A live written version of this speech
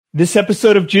This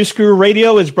episode of Juice Guru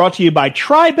Radio is brought to you by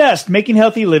Try Best, making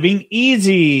healthy living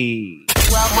easy.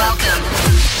 Welcome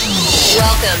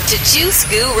to Juice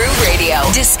Guru Radio.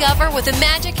 Discover what the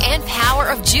magic and power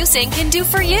of juicing can do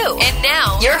for you. And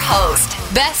now, your host,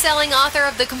 best-selling author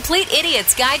of The Complete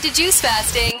Idiot's Guide to Juice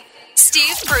Fasting,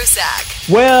 Steve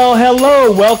Prusak. Well,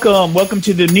 hello, welcome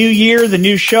to the new year, the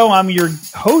new show. I'm your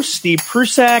host, Steve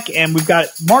Prusak, and we've got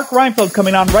Mark Reinfeld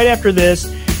coming on right after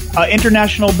this.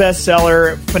 International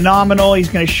bestseller, phenomenal. He's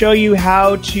going to show you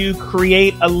how to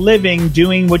create a living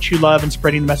doing what you love and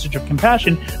spreading the message of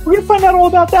compassion. We're going to find out all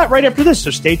about that right after this,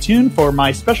 so stay tuned for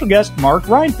my special guest, Mark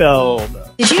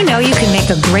Reinfeld. Did you know you can make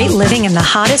a great living in the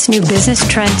hottest new business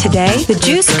trend today? The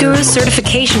Juice Guru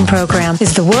Certification Program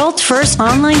is the world's first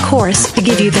online course to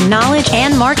give you the knowledge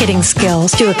and marketing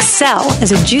skills to excel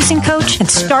as a juicing coach and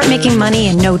start making money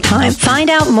in no time. Find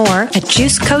out more at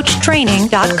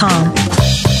juicecoachtraining.com.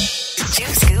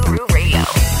 Juice Guru Radio.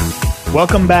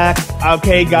 Welcome back.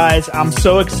 Okay, guys, I'm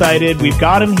so excited. We've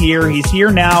got him here. He's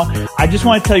here now. I just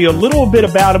want to tell you a little bit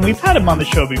about him. We've had him on the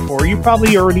show before. You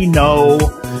probably already know.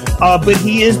 But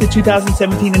he is the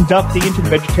 2017 inductee into the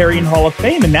Vegetarian Hall of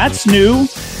Fame, and that's new.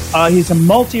 He's a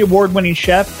multi-award-winning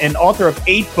chef and author of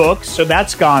 8 books, so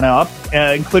that's gone up,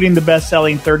 including the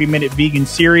best-selling 30-Minute Vegan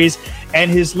series. And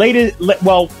his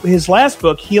last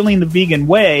book, Healing the Vegan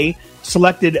Way,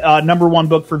 selected number one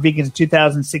book for vegans in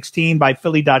 2016 by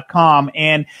Philly.com.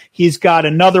 And he's got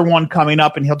another one coming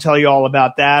up, and he'll tell you all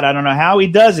about that. I don't know how he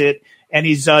does it. And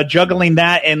he's juggling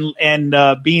that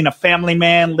and being a family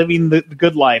man, living the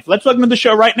good life. Let's welcome to the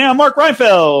show right now, Mark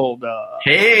Reinfeld.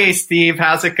 Hey, Steve.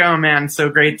 How's it going, man? So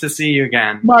great to see you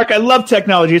again. Mark, I love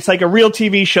technology. It's like a real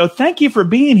TV show. Thank you for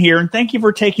being here, and thank you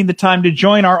for taking the time to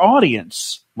join our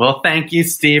audience. Well, thank you,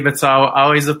 Steve. It's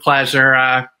always a pleasure.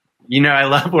 I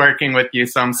love working with you,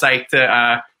 so I'm psyched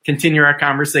to continue our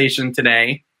conversation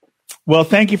today. Well,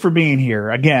 thank you for being here.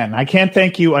 Again, I can't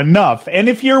thank you enough. And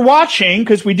if you're watching,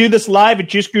 because we do this live at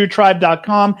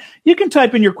juicegurutribe.com, you can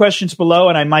type in your questions below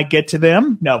and I might get to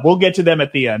them. No, we'll get to them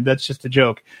at the end. That's just a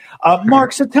joke.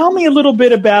 Mark, so tell me a little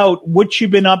bit about what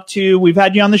you've been up to. We've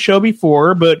had you on the show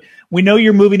before, but we know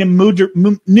you're moving in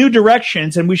new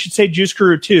directions, and we should say Juice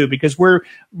Guru too, because we're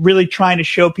really trying to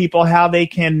show people how they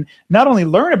can not only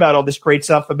learn about all this great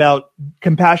stuff about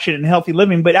compassion and healthy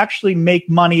living, but actually make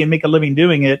money and make a living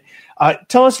doing it.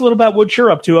 Tell us a little about what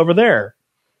you're up to over there.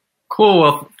 Cool.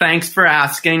 Well, thanks for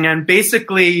asking. And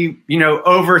basically,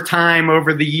 over time,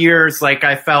 over the years,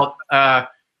 I felt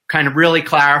kind of really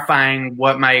clarifying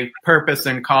what my purpose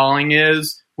and calling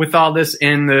is with all this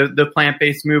in the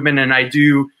plant-based movement. And I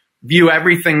do view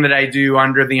everything that I do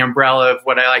under the umbrella of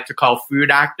what I like to call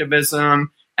food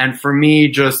activism. And for me,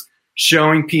 just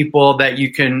showing people that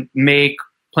you can make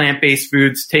plant-based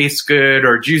foods taste good,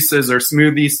 or juices or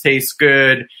smoothies taste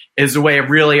good, is a way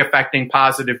of really affecting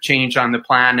positive change on the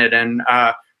planet. And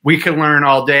we can learn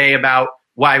all day about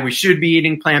why we should be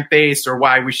eating plant-based or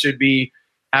why we should be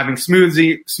having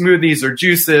smoothies or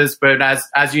juices. But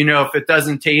as you know, if it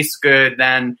doesn't taste good,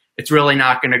 then it's really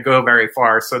not going to go very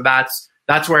far. So that's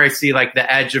where I see the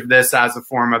edge of this as a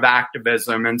form of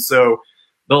activism. And so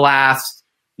the last,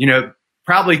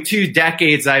 probably 2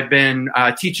 decades, I've been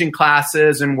teaching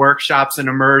classes and workshops and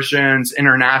immersions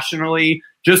internationally,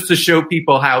 just to show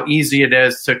people how easy it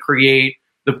is to create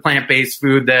the plant-based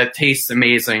food that tastes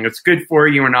amazing. It's good for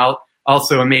you and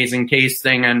also amazing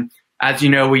tasting. And as you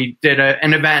know, we did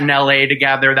an event in LA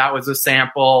together. That was a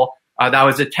sample. That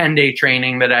was a 10-day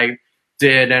training that I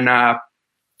did. And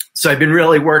so I've been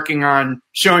really working on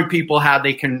showing people how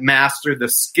they can master the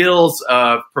skills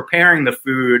of preparing the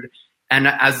food. And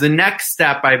as the next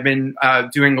step, I've been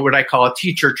doing what I call a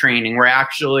teacher training, where I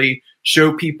actually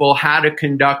show people how to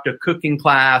conduct a cooking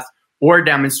class or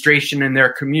demonstration in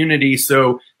their community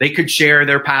so they could share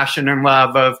their passion and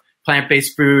love of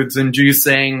plant-based foods and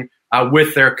juicing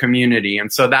with their community.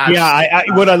 And so that's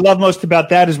what I love most about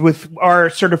that is with our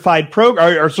certified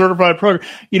program,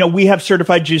 we have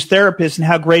certified juice therapists, and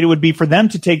how great it would be for them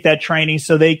to take that training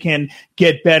so they can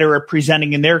get better at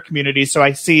presenting in their community. So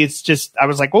I see I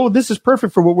was like, oh, this is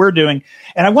perfect for what we're doing.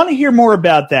 And I want to hear more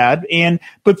about that.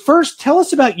 But first, tell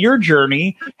us about your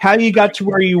journey, how you got to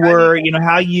where you were,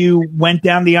 how you went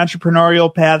down the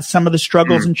entrepreneurial path, some of the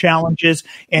struggles and challenges,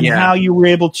 and how you were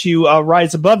able to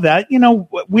rise above that.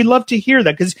 We love to hear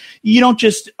that, because you don't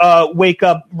just wake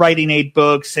up writing 8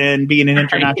 books and being an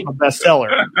international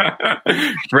bestseller.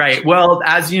 Right. Well,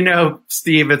 as you know,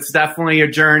 Steve, it's definitely a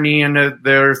journey, and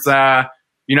there's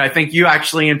I think you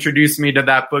actually introduced me to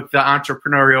that book, The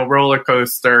Entrepreneurial Roller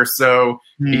Coaster. So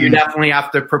you definitely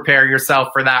have to prepare yourself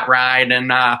for that ride.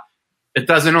 And it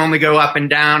doesn't only go up and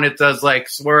down. It does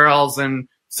swirls and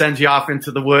sends you off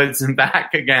into the woods and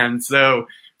back again. So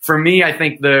for me, I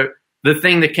think the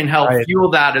thing that can help fuel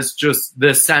that is just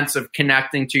the sense of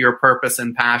connecting to your purpose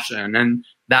and passion. And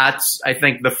that's, I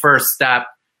think, the first step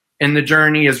in the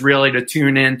journey is really to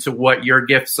tune into what your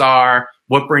gifts are,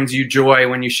 what brings you joy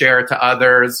when you share it to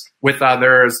others, with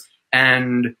others.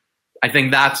 And I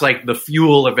think that's like the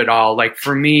fuel of it all. Like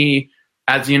for me,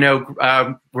 as you know,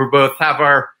 we both have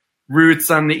our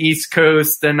roots on the East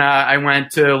Coast, and I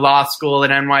went to law school at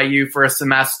NYU for a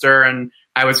semester, and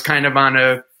I was kind of on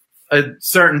a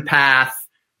certain path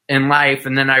in life.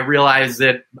 And then I realized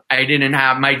that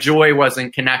my joy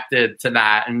wasn't connected to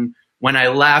that. And when I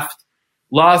left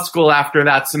law school after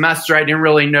that semester, I didn't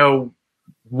really know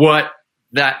what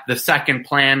the second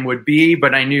plan would be,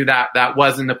 but I knew that that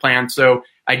wasn't the plan. So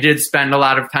I did spend a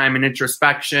lot of time in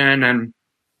introspection and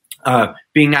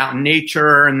being out in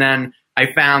nature. And then I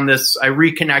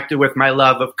reconnected with my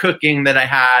love of cooking that I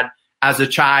had as a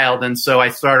child. And so I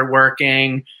started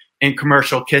working in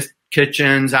commercial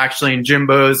kitchens, actually in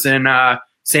Jimbo's in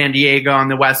San Diego on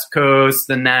the West Coast,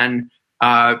 and then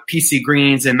PC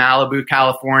Greens in Malibu,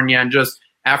 California. And just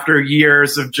after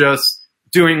years of just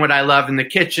doing what I love in the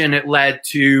kitchen, it led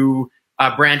to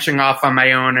branching off on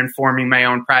my own and forming my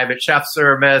own private chef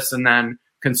service and then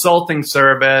consulting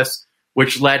service,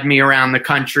 which led me around the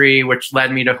country, which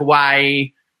led me to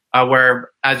Hawaii, where,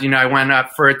 as you know, I went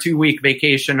up for a 2-week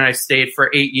vacation and I stayed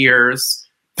for 8 years.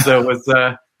 So it was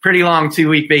a pretty long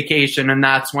 2-week vacation. And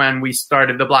that's when we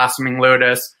started the Blossoming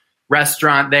Lotus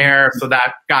restaurant there. So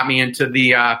that got me into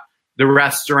the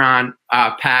restaurant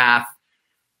path,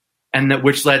 and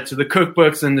which led to the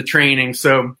cookbooks and the training.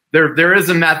 So there is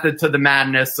a method to the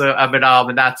madness of it all,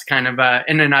 but that's kind of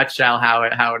in a nutshell how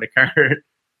it occurred.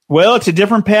 Well, it's a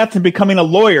different path than becoming a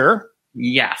lawyer.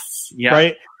 Yes. Yeah.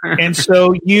 Right. And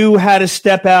so you had to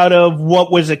step out of what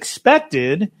was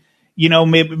expected. You know,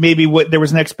 maybe there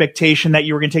was an expectation that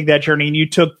you were going to take that journey, and you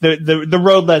took the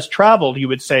road less traveled, you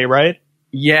would say, right?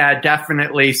 Yeah,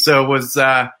 definitely. So it was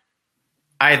so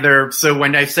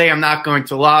when I say I'm not going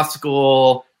to law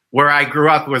school, where I grew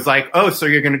up was like, oh, so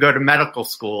you're going to go to medical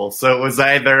school. So it was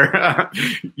either,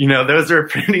 those are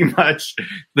pretty much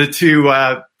the two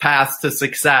paths to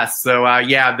success. So I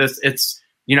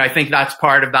think that's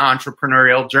part of the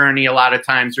entrepreneurial journey. A lot of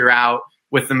times you're out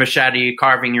with the machete,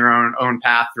 carving your own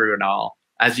path through it all,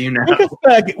 as you know. Take us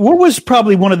back. What was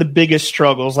probably one of the biggest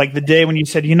struggles? Like the day when you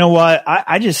said, you know what,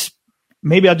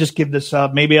 maybe I'll just give this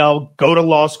up. Maybe I'll go to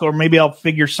law school, or maybe I'll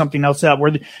figure something else out.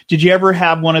 Did you ever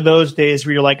have one of those days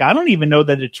where you're like, I don't even know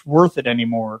that it's worth it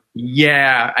anymore?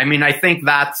 Yeah. I mean, I think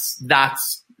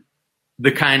that's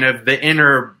the kind of the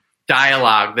inner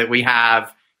dialogue that we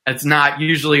have. It's not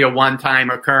usually a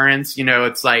one-time occurrence. You know,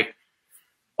 it's like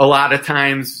a lot of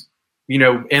times, you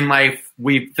know, in life,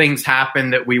 things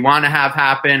happen that we want to have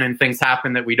happen, and things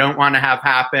happen that we don't want to have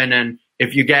happen. And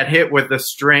if you get hit with a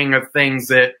string of things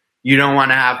that you don't want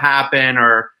to have happen,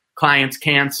 or clients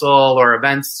cancel, or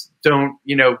events don't,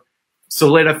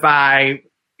 solidify,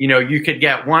 you could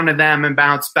get one of them and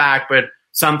bounce back. But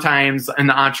sometimes in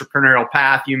the entrepreneurial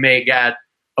path, you may get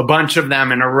a bunch of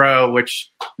them in a row,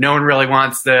 which no one really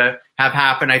wants to have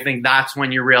happen. I think that's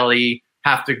when you really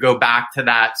have to go back to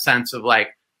that sense of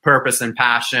like purpose and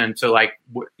passion to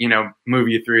move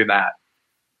you through that.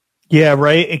 Yeah,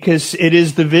 right. Because it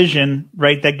is the vision,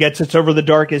 right, that gets us over the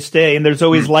darkest day. And there's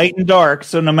always light and dark.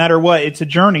 So no matter what, it's a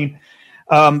journey.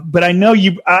 But I know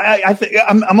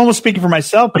I'm almost speaking for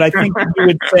myself, but I think you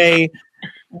would say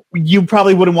you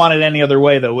probably wouldn't want it any other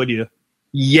way, though, would you?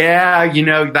 Yeah,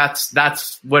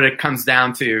 that's what it comes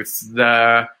down to.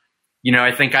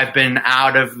 I think I've been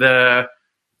out of the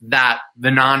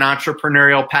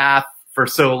non-entrepreneurial path for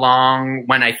so long.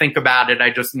 When I think about it, I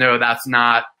just know that's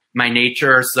not my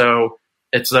nature. So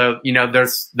it's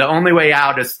there's the only way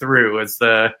out is through.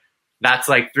 That's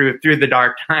like through the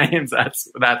dark times.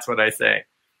 That's what I say.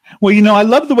 Well, I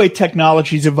love the way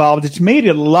technology's evolved. It's made it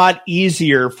a lot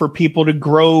easier for people to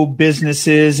grow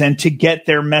businesses and to get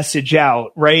their message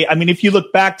out, right? I mean, if you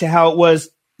look back to how it was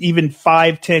even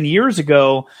 5-10 years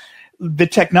ago, the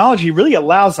technology really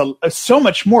allows so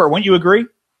much more. Wouldn't you agree?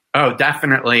 Oh,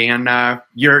 definitely. And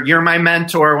you're my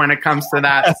mentor when it comes to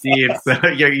that, Steve. So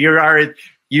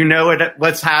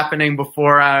what's happening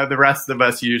before the rest of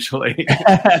us usually.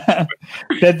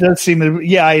 That does seem to,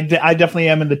 yeah, I definitely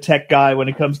am in the tech guy when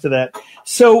it comes to that.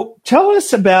 So tell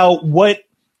us about what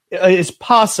is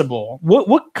possible.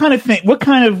 What kind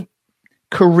of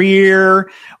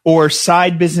career or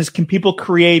side business can people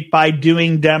create by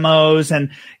doing demos?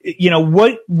 And,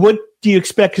 what do you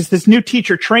expect? Because this new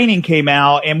teacher training came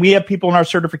out, and we have people in our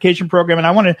certification program, and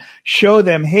I want to show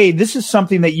them, hey, this is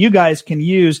something that you guys can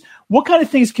use. What kind of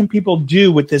things can people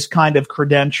do with this kind of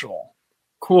credential?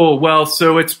 Cool. Well,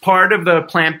 so it's part of the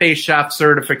plant-based chef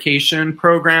certification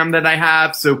program that I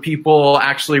have. So people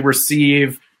actually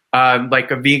receive like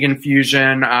a vegan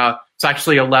fusion. It's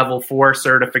actually a level 4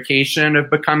 certification of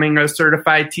becoming a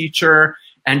certified teacher.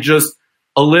 And just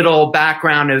a little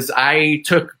background is I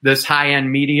took this high-end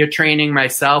media training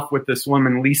myself with this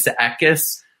woman, Lisa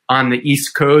Eckes, on the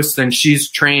East Coast. And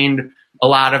she's trained a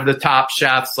lot of the top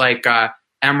chefs like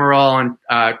Emeril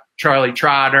and Charlie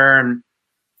Trotter, and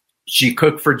she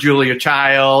cooked for Julia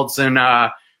Childs, and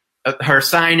her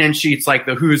sign-in sheets like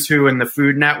the Who's Who in the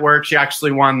Food Network. She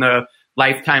actually won the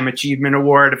Lifetime Achievement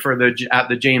Award at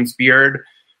the James Beard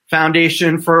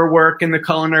Foundation for her work in the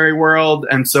culinary world.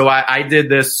 And so I did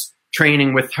this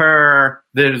training with her.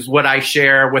 That is what I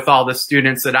share with all the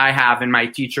students that I have in my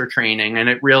teacher training. And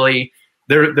it really,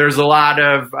 there's a lot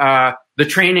of, the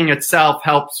training itself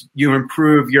helps you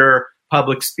improve your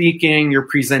public speaking, your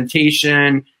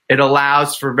presentation. It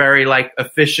allows for very like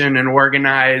efficient and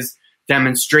organized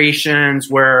demonstrations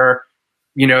where,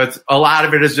 you know, it's a lot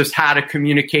of it is just how to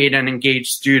communicate and engage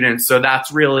students. So that's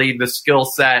really the skill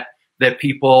set that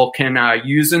people can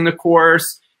use in the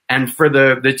course. And for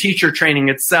the teacher training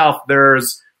itself,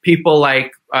 there's people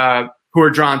like who are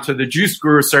drawn to the Juice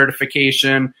Guru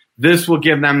certification. This will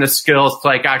give them the skills to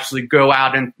like actually go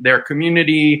out in their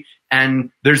community.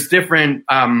 And there's different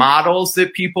models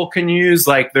that people can use.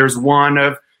 Like there's one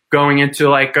of going into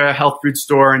like a health food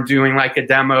store and doing like a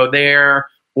demo there,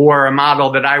 or a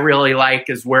model that I really like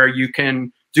is where you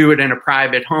can do it in a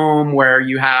private home where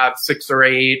you have 6 or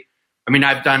 8. I mean,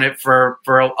 I've done it for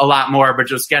a lot more, but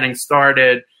just getting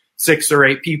started, 6 or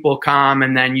 8 people come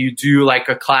and then you do like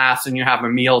a class and you have a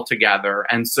meal together.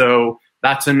 And so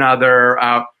that's another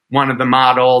one of the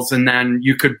models. And then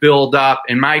you could build up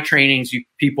in my trainings,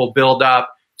 people build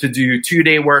up to do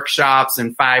 2-day workshops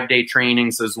and 5-day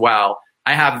trainings as well.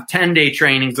 I have 10-day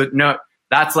trainings, but no,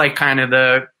 that's like kind of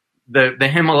the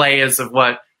Himalayas of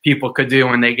what people could do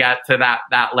when they get to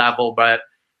that level. But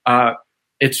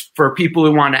it's for people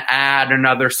who want to add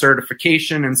another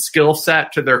certification and skill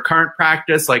set to their current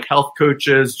practice, like health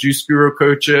coaches, Juice Guru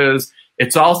coaches.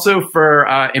 It's also for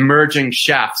emerging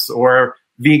chefs or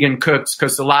vegan cooks,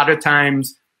 because a lot of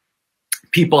times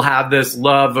people have this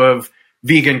love of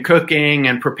vegan cooking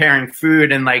and preparing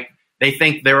food, and like they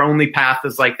think their only path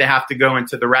is like they have to go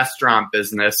into the restaurant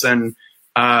business. And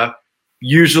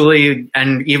usually,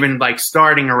 and even like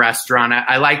starting a restaurant,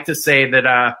 I like to say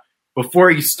that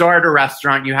before you start a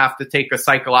restaurant, you have to take a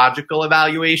psychological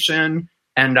evaluation.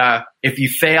 And if you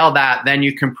fail that, then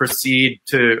you can proceed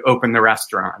to open the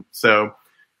restaurant. So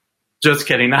just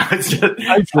kidding. That was just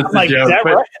a joke.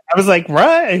 Right? I was like,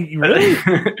 right? Really?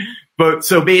 But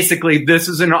so basically, this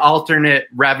is an alternate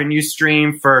revenue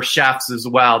stream for chefs as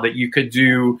well, that you could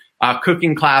do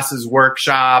cooking classes,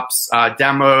 workshops,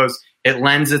 demos. It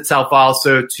lends itself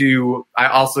also to,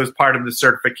 also as part of the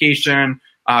certification,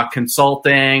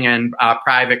 consulting and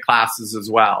private classes as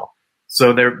well.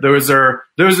 So those are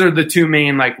the 2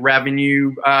 main like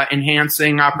revenue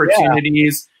enhancing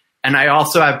opportunities. Yeah. And I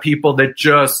also have people that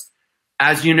just,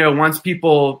 as you know, once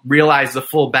people realize the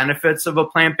full benefits of a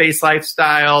plant-based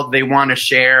lifestyle, they want to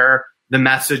share the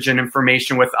message and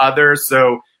information with others.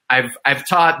 So I've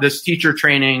taught this teacher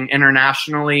training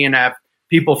internationally, and I have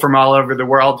people from all over the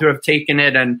world who have taken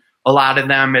it. And a lot of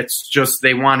them, it's just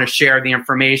they want to share the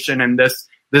information, and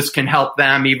this can help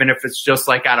them, even if it's just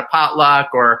like at a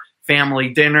potluck or family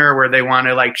dinner where they want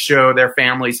to like show their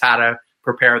families how to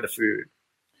prepare the food.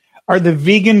 Are the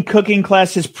vegan cooking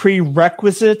classes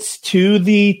prerequisites to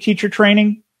the teacher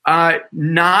training?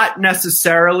 Not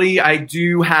necessarily. I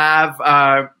do have,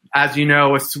 as you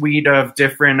know, a suite of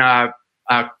different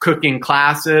cooking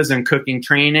classes and cooking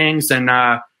trainings, and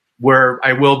where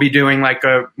I will be doing like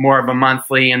more of a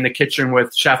monthly in the kitchen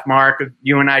with Chef Mark,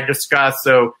 you and I discussed.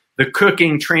 So the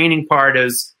cooking training part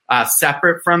is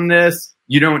separate from this.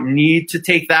 You don't need to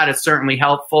take that. It's certainly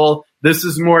helpful. This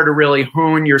is more to really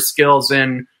hone your skills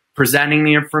in presenting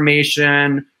the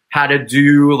information, how to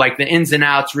do like the ins and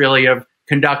outs really of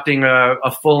conducting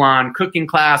a full-on cooking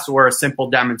class or a simple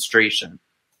demonstration.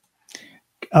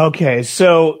 Okay,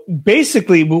 so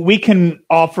basically what we can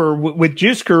offer with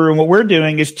Juice Guru and what we're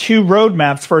doing is 2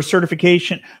 roadmaps for our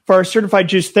certification, for our certified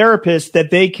juice therapists, that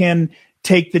they can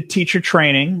take the teacher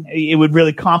training. It would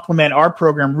really complement our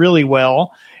program really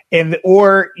well. And,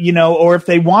 or if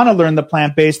they want to learn the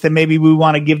plant-based, then maybe we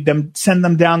want to send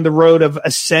them down the road of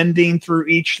ascending through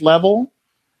each level.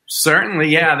 Certainly.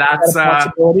 Yeah. That's a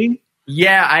possibility.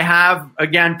 Yeah. I have,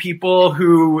 again, people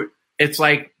who it's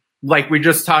like we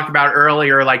just talked about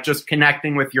earlier, like just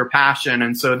connecting with your passion.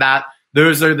 And so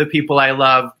those are the people I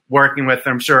love working with.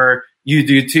 I'm sure you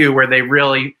do too, where they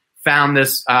really found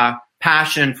this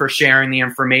passion for sharing the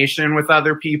information with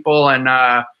other people. And,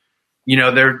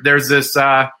 there's this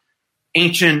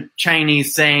ancient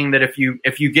Chinese saying that if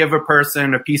you give a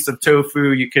person a piece of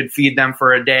tofu, you could feed them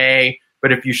for a day.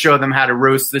 But if you show them how to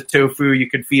roast the tofu, you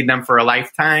could feed them for a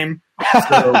lifetime.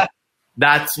 So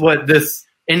that's what this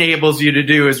enables you to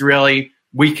do, is really,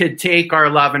 we could take our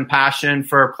love and passion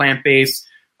for plant-based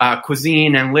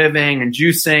cuisine and living and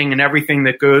juicing and everything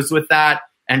that goes with that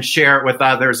and share it with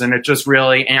others. And it just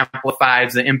really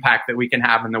amplifies the impact that we can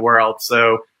have in the world.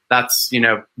 So that's,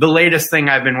 the latest thing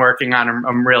I've been working on.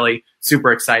 I'm really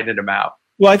super excited about.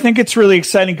 Well, I think it's really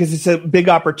exciting because it's a big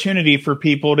opportunity for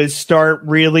people to start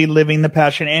really living the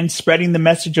passion and spreading the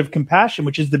message of compassion,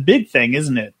 which is the big thing,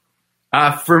 isn't it?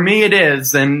 For me, it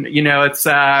is. And, it's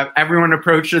everyone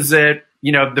approaches it.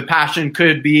 The passion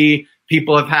could be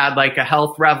people have had like a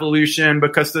health revolution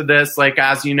because of this. Like,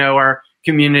 as you know, our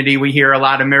community, we hear a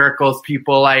lot of miracles,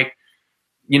 people like,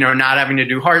 not having to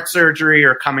do heart surgery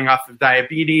or coming off of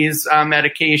diabetes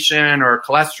medication or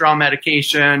cholesterol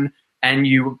medication. And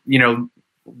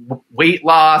weight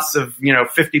loss of,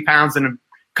 50 pounds in a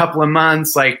couple of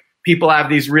months. Like, people have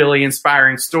these really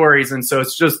inspiring stories. And so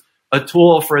it's just a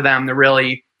tool for them to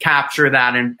really capture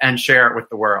that and share it with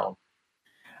the world.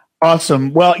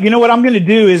 Awesome. Well, you know what I'm going to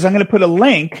do is I'm going to put a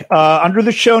link under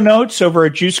the show notes over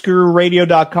at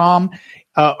juicegururadio.com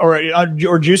or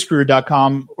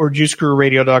juiceguru.com or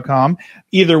juicegururadio.com,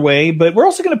 either way. But we're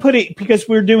also going to put it, because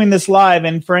we're doing this live,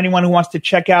 and for anyone who wants to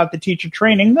check out the teacher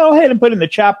training, go ahead and put it in the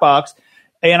chat box,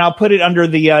 and I'll put it under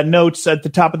the notes at the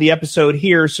top of the episode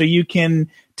here, so you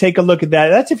can take a look at that.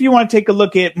 That's if you want to take a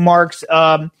look at Mark's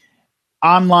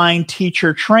online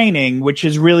teacher training, which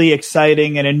is really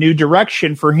exciting and a new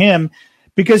direction for him.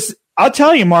 Because I'll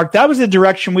tell you, Mark, that was the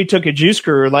direction we took at Juice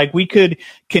Guru. Like, we could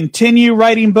continue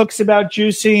writing books about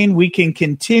juicing. We can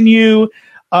continue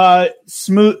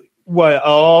smooth. What?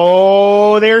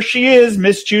 Oh, there she is,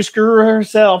 Miss Juice Guru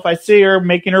herself. I see her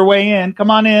making her way in. Come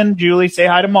on in, Julie. Say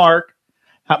hi to Mark.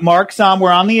 Mark's on.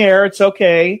 We're on the air. It's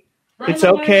okay. It's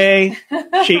okay.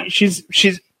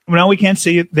 She's. No, we can't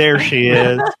see it. There she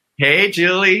is. Hey,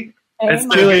 Julie. Hey,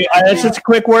 Julie, that's just a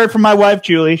quick word from my wife,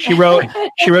 Julie. She wrote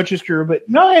Juice Guru,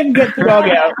 but go ahead and get the dog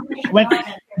out.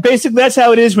 Basically, that's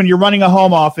how it is when you're running a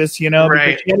home office,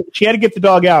 Right. She had to get the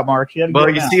dog out, Mark. See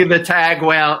the tag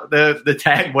the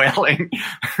tag wailing,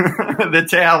 the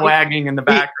tail wagging in the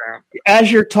background.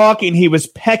 As you're talking, he was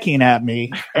pecking at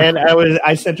me, and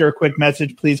I sent her a quick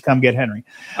message. Please come get Henry.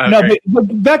 Okay. No,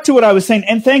 but back to what I was saying,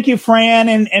 and thank you, Fran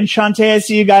and Shantae. I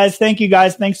see you guys. Thank you,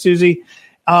 guys. Thanks, Susie.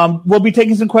 We'll be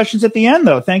taking some questions at the end,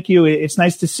 though. Thank you. It's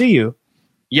nice to see you.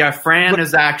 Yeah, Fran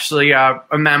is actually a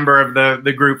member of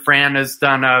the group. Fran has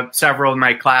done several of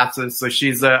my classes, so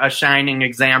she's a shining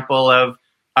example of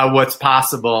what's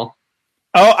possible.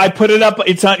 Oh, I put it up.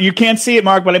 It's on. You can't see it,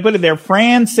 Mark, but I put it there.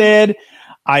 Fran said,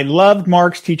 "I loved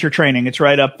Mark's teacher training." It's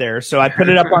right up there. So I put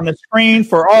it up on the screen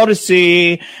for all to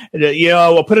see.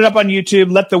 We'll put it up on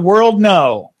YouTube. Let the world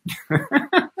know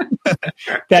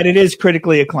that it is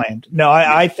critically acclaimed. No,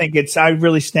 I think I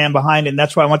really stand behind it. And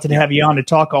that's why I wanted to have you on to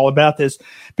talk all about this,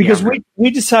 because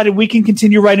we decided we can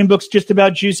continue writing books just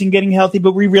about juicing, getting healthy,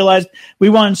 but we realized we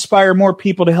want to inspire more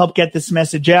people to help get this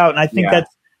message out. And I think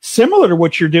that's similar to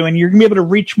what you're doing. You're going to be able to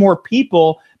reach more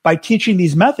people by teaching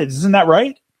these methods. Isn't that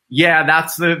right? Yeah,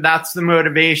 that's the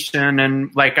motivation. And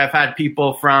like, I've had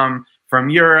people from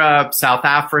Europe, South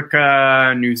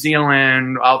Africa, New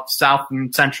Zealand, all South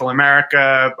and Central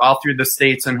America, all through the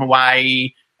States and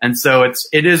Hawaii. And so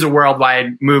it is a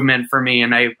worldwide movement for me.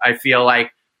 And I feel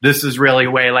like this is really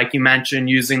a way, like you mentioned,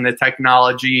 using the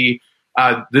technology.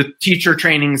 The teacher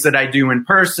trainings that I do in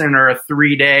person are a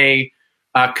 3-day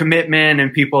commitment,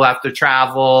 and people have to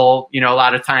travel, a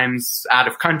lot of times out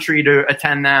of country to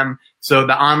attend them. So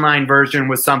the online version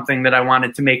was something that I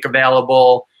wanted to make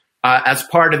available. As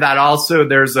part of that, also,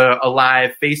 there's a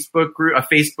live Facebook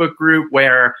group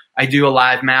where I do a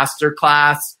live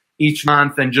masterclass each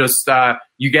month, and just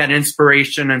you get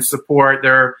inspiration and support.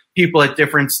 There are people at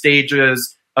different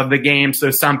stages of the game.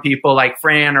 So some people like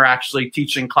Fran are actually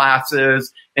teaching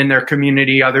classes in their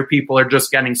community. Other people are just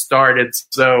getting started.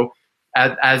 So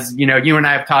as you and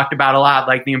I have talked about a lot,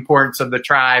 like the importance of the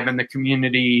tribe and the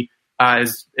community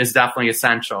is definitely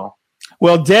essential.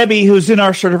 Well, Debbie, who's in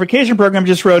our certification program,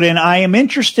 just wrote in, "I am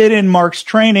interested in Mark's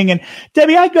training." And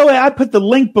Debbie, I put the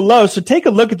link below, so take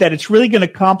a look at that. It's really going to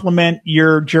complement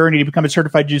your journey to become a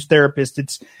certified juice therapist.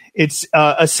 It's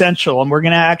essential, and we're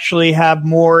going to actually have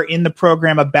more in the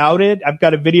program about it. I've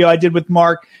got a video I did with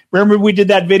Mark. Remember we did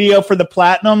that video for the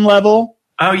platinum level?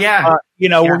 Oh, yeah.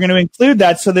 we're going to include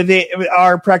that so that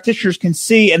our practitioners can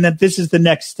see, and that this is the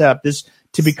next step. This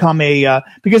to become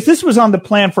because this was on the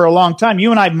plan for a long time.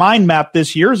 You and I mind mapped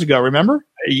this years ago. Remember?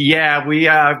 Yeah,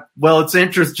 it's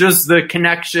interesting, just the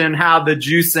connection, how the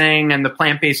juicing and the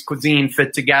plant-based cuisine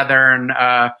fit together. And,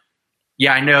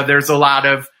 I know there's a lot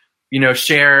of,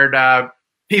 shared,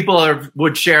 people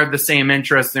would share the same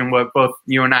interest in what both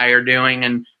you and I are doing.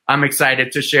 And I'm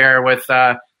excited to share with,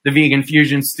 the Vegan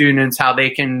Fusion students how they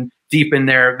can deepen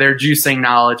their juicing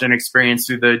knowledge and experience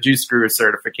through the Juice Guru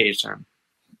certification.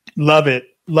 Love it.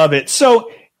 Love it.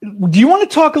 So, do you want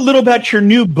to talk a little about your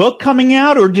new book coming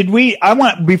out, or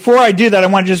before I do that, I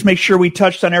want to just make sure we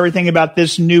touched on everything about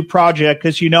this new project,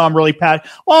 because I'm really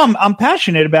I'm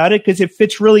passionate about it because it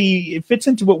fits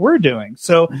into what we're doing.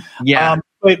 So, yeah.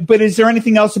 But is there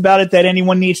anything else about it that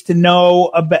anyone needs to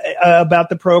know about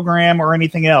the program or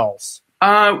anything else?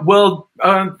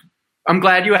 I'm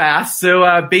glad you asked.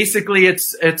 So basically,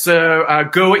 it's a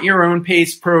go at your own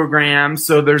pace program.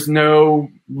 So there's no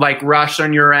rush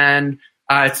on your end.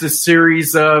 It's a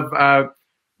series of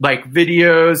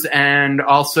videos, and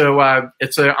also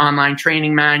it's an online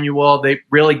training manual that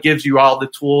really gives you all the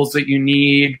tools that you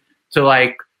need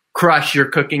to crush your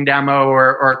cooking demo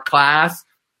or class.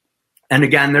 And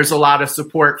again, there's a lot of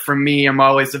support from me. I'm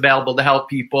always available to help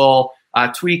people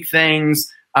tweak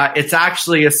things. It's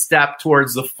actually a step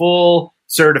towards the full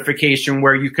certification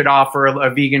where you could offer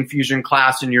a vegan fusion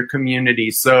class in your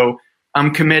community. So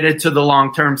I'm committed to the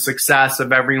long-term success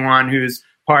of everyone who's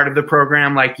part of the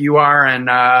program like you are. And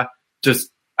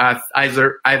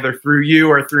either through you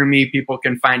or through me, people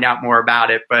can find out more about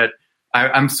it. But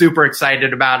I'm super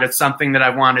excited about it. It's something that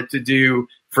I've wanted to do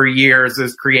for years,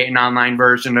 is create an online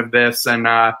version of this. And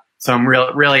so I'm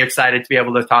really excited to be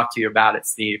able to talk to you about it,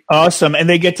 Steve. Awesome. And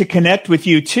they get to connect with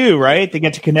you too, right? They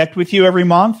get to connect with you every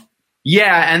month?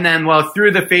 Yeah. And then,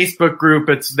 through the Facebook group,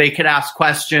 they could ask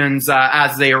questions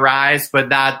as they arise. But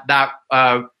that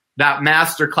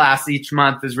masterclass each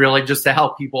month is really just to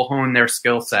help people hone their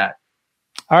skill set.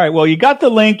 All right. Well, you got the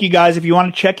link, you guys, if you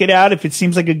want to check it out, if it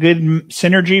seems like a good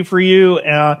synergy for you.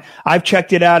 I've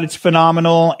checked it out. It's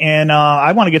phenomenal. And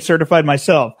I want to get certified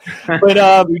myself.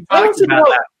 But we talked about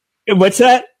that. What's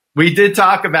that? We did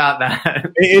talk about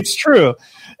that. It's true.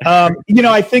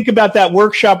 I think about that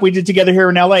workshop we did together here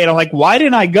in LA, and I'm like, why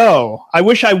didn't I go? I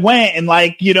wish I went and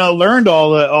learned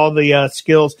all the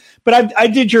skills. But I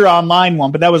did your online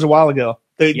one, but that was a while ago.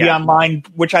 The online,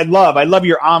 which I love. I love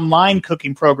your online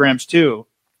cooking programs too.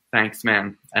 Thanks,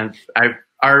 man. And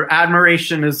our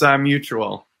admiration is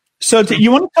mutual. So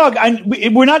you want to talk?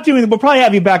 We'll probably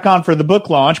have you back on for the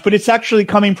book launch, but it's actually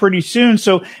coming pretty soon.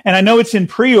 So, and I know it's in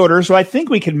pre-order, so I think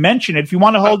we can mention it. If you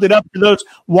want to hold it up to those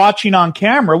watching on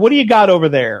camera, what do you got over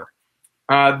there?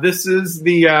 This is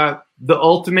the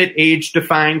ultimate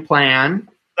age-defying plan.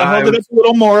 I'll hold it up a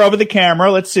little more over the camera.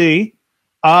 Let's see.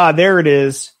 There it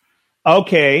is.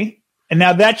 Okay. And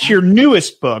now that's your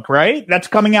newest book, right? That's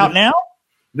coming out now?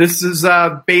 This is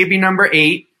baby number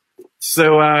 8.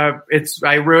 So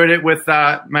I wrote it with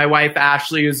my wife,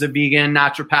 Ashley, who's a vegan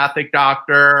naturopathic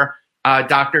doctor.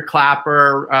 Dr.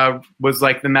 Clapper was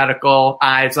the medical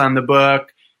eyes on the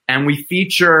book. And we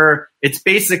feature, it's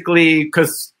basically,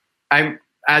 because I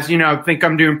think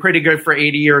I'm doing pretty good for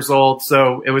 80 years old.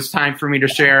 So it was time for me to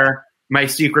share my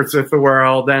secrets with the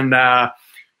world and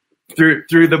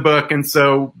through the book. And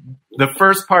so the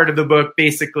first part of the book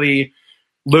basically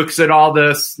looks at all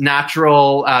this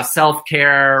natural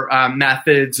self-care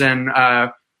methods and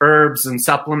herbs and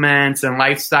supplements and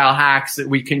lifestyle hacks that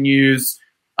we can use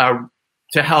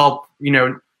to help.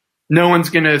 No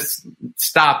one's going to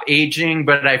stop aging,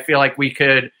 but I feel like we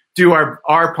could do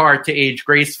our part to age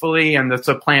gracefully, and that's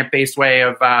a plant-based way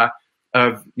of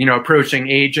approaching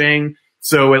aging.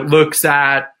 So it looks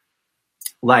at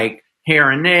hair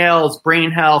and nails,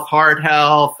 brain health, heart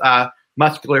health,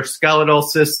 muscular skeletal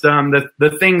system,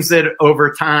 the things that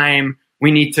over time we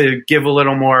need to give a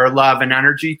little more love and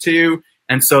energy to.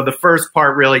 And so the first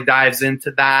part really dives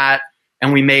into that,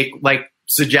 and we make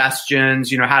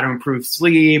suggestions, how to improve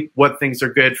sleep, what things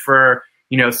are good for,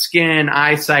 skin,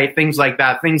 eyesight, things like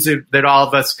that, things that all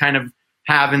of us kind of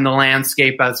have in the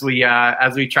landscape as we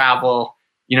travel,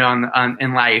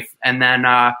 in life. And then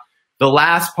the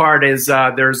last part is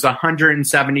there's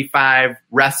 175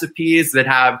 recipes that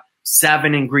have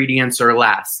 7 ingredients or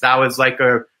less. That was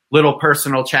a little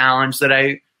personal challenge that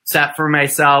I set for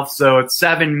myself. So it's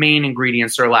 7 main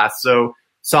ingredients or less. So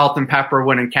salt and pepper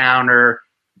wouldn't count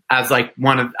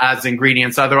as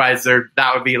ingredients. Otherwise,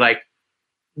 that would be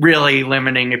really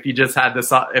limiting if you just had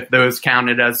if those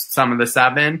counted as some of the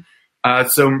 7.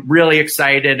 So I'm really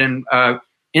excited, and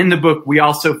in the book, we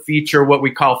also feature what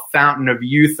we call Fountain of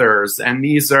Youthers. And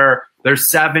there's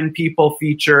 7 people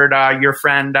featured. Your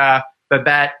friend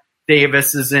Babette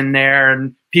Davis is in there,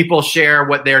 and people share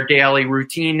what their daily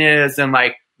routine is and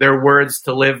like their words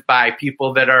to live by.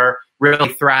 People that are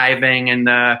really thriving in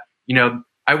the,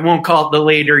 I won't call it the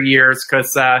later years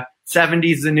because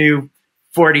 70 is the new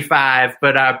 45,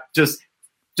 but just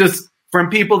from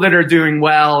people that are doing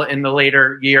well in the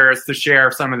later years to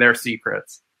share some of their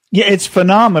secrets. Yeah, it's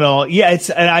phenomenal. Yeah,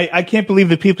 and I can't believe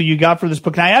the people you got for this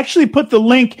book. And I actually put the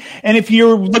link, and if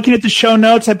you're looking at the show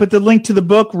notes, I put the link to the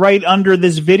book right under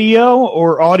this video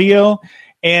or audio.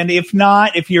 And if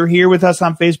not, if you're here with us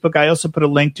on Facebook, I also put a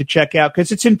link to check out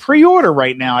because it's in pre-order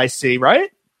right now, I see, right?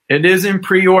 It is in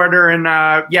pre-order. And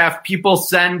if people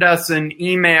send us an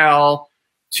email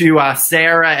to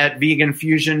Sarah at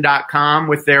veganfusion.com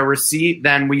with their receipt,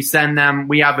 then we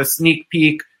have a sneak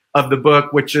peek of the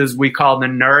book, which we call the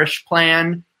Nourish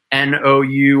Plan,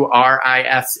 NOURISH.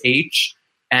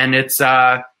 And it's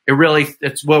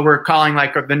what we're calling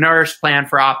like the Nourish Plan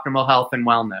for optimal health and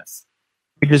wellness.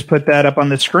 We just put that up on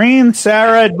the screen.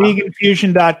 Sarah at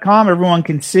veganfusion.com. Everyone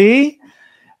can see.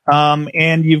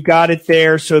 And you've got it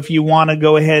there. So if you want to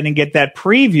go ahead and get that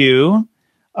preview,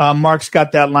 Mark's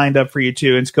got that lined up for you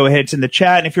too. And go ahead, it's in the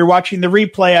chat. And if you're watching the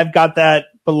replay, I've got that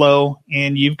below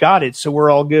and you've got it. So we're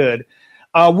all good.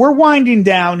 We're winding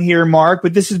down here, Mark,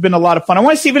 but this has been a lot of fun. I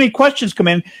want to see if any questions come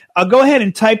in. Go ahead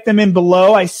and type them in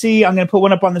below. I'm going to put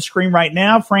one up on the screen right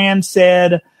now. Fran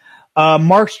said,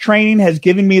 Mark's training has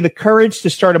given me the courage to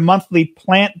start a monthly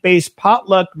plant-based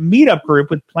potluck meetup group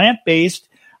with plant-based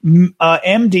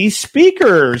MD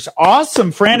speakers.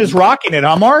 Awesome. Fran is rocking it,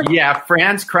 huh, Mark? Yeah,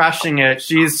 Fran's crushing it.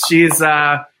 She's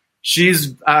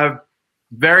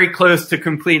very close to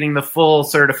completing the full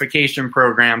certification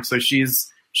program. So she's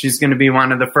going to be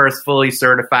one of the first fully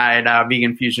certified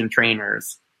Vegan Fusion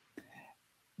trainers.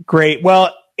 Great.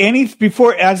 Well,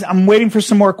 as I'm waiting for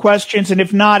some more questions, and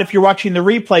if not, if you're watching the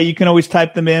replay, you can always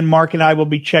type them in. Mark and I will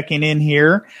be checking in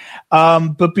here.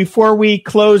 But before we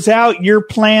close out, your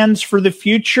plans for the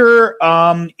future,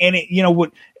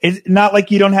 it's not like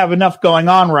you don't have enough going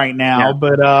on right now,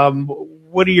 but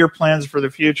what are your plans for the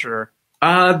future?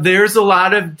 There's a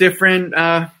lot of different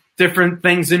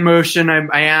things in motion.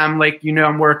 I am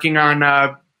I'm working on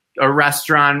a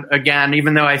restaurant again,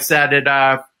 even though I said it,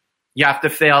 you have to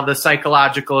fail the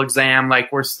psychological exam.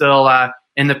 We're still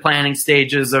in the planning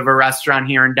stages of a restaurant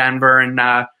here in Denver in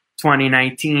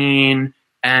 2019.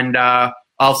 And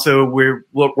also we're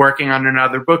working on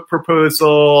another book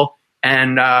proposal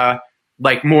and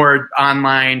more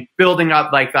online, building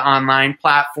up the online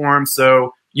platform.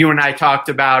 So you and I talked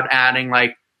about adding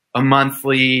a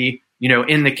monthly,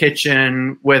 in the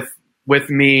kitchen with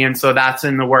me. And so that's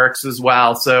in the works as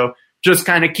well. So just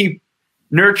kind of keep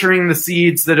nurturing the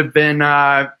seeds that have been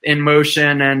in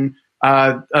motion. And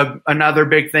another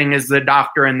big thing is the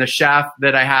doctor and the chef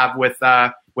that I have with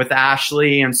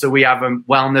Ashley. And so we have a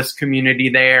wellness community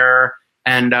there,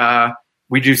 and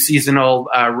we do seasonal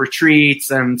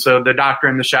retreats. And so the doctor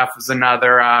and the chef is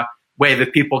another way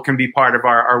that people can be part of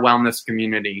our wellness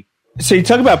community. So you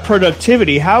talk about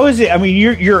productivity. How is it? I mean,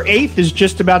 your 8th is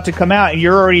just about to come out and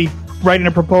you're already writing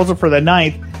a proposal for the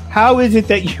 9th. How is it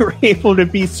that you're able to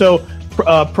be so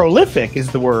prolific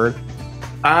is the word?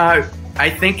 I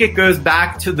think it goes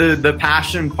back to the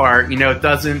passion part. It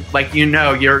doesn't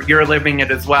you're living it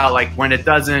as well. When it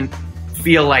doesn't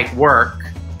feel like work,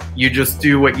 you just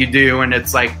do what you do, and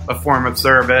it's a form of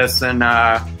service. And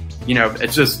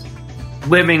it's just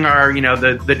living our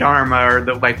the dharma or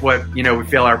what we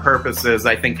feel our purpose is.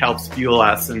 I think helps fuel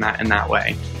us in that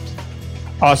way.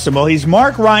 Awesome. Well, he's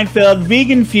Mark Reinfeld,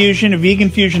 Vegan Fusion.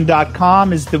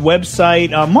 Veganfusion.com is the website.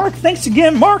 Mark, thanks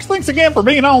again. Mark, thanks again for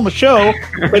being on the show.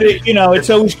 But, it's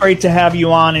always great to have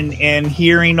you on and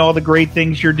hearing all the great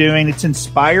things you're doing. It's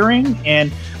inspiring,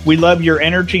 and we love your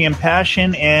energy and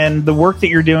passion, and the work that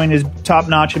you're doing is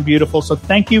top-notch and beautiful. So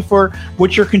thank you for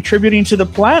what you're contributing to the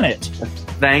planet.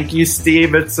 Thank you,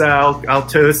 Steve. I'll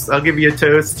toast. I'll give you a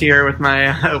toast here with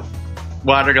my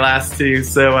water glass, too.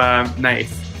 So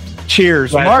nice.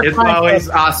 Cheers. Mark, it's always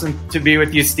awesome to be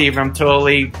with you, Steve. I'm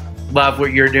totally love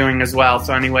what you're doing as well.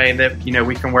 So any way that,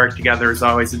 we can work together is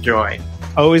always a joy.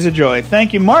 Always a joy.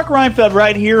 Thank you. Mark Reinfeld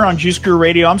right here on Juice Guru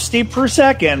Radio. I'm Steve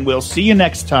Prusek, and we'll see you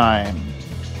next time.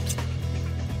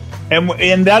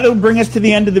 And that'll bring us to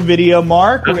the end of the video,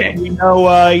 Mark. Okay. We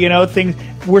know, things.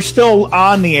 We're still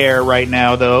on the air right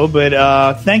now, though.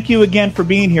 But thank you again for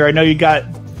being here. I know you got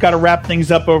to wrap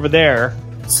things up over there.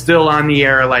 Still on the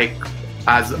air,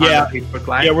 on the Facebook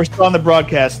Live. Yeah, we're still on the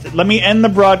broadcast. Let me end the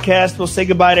broadcast. We'll say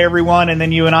goodbye to everyone, and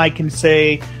then you and I can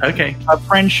say a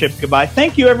friendship goodbye.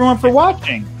 Thank you, everyone, for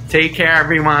watching. Take care,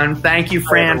 everyone. Thank you,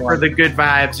 Fran, for the good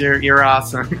vibes. You're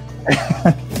awesome.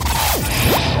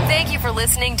 Thank you for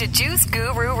listening to Juice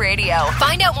Guru Radio.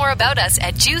 Find out more about us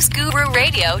at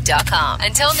juicegururadio.com.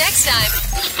 Until next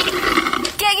time,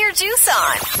 get your juice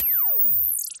on.